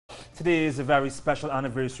Today is a very special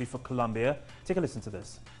anniversary for Colombia. Take a listen to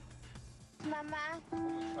this. Mamá,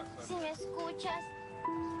 si me escuchas,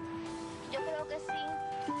 yo creo que sí.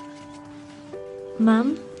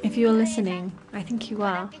 Mum, if you are listening, I think you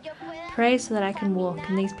are. Pray so that I can walk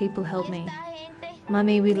and these people help me.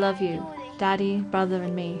 Mummy, we love you. Daddy, brother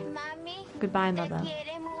and me. Goodbye, Mother.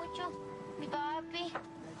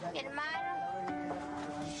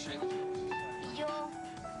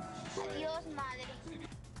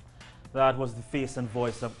 That was the face and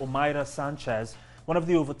voice of Omaira Sanchez, one of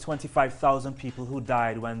the over 25,000 people who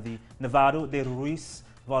died when the Nevado de Ruiz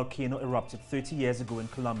volcano erupted 30 years ago in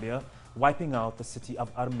Colombia, wiping out the city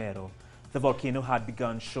of Armero. The volcano had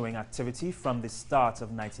begun showing activity from the start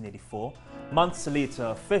of 1984. Months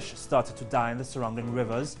later, fish started to die in the surrounding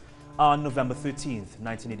rivers. On November 13,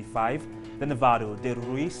 1985, the Nevado de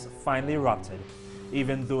Ruiz finally erupted.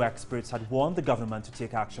 Even though experts had warned the government to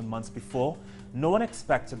take action months before, no one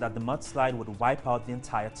expected that the mudslide would wipe out the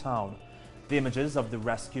entire town. The images of the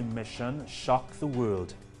rescue mission shocked the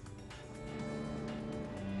world.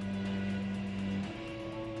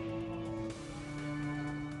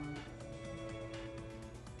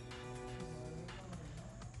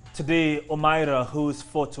 Today, Omaira, whose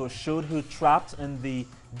photo showed her trapped in the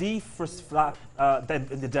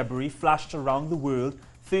debris flashed around the world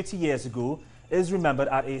 30 years ago, is remembered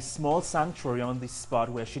at a small sanctuary on the spot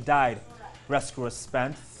where she died. Rescuers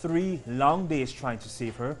spent 3 long days trying to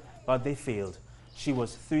save her, but they failed. She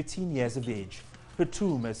was 13 years of age. Her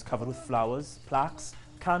tomb is covered with flowers, plaques,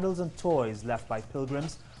 candles and toys left by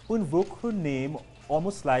pilgrims who invoke her name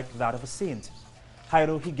almost like that of a saint.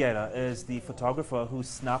 Jairo Higuera is the photographer who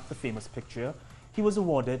snapped the famous picture. He was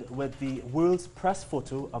awarded with the World's Press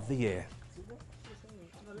Photo of the Year.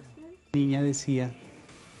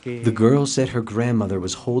 The girl said her grandmother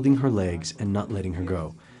was holding her legs and not letting her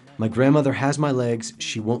go. My grandmother has my legs,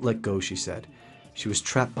 she won't let go, she said. She was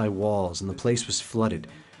trapped by walls and the place was flooded.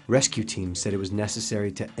 Rescue teams said it was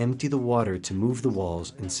necessary to empty the water to move the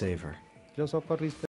walls and save her.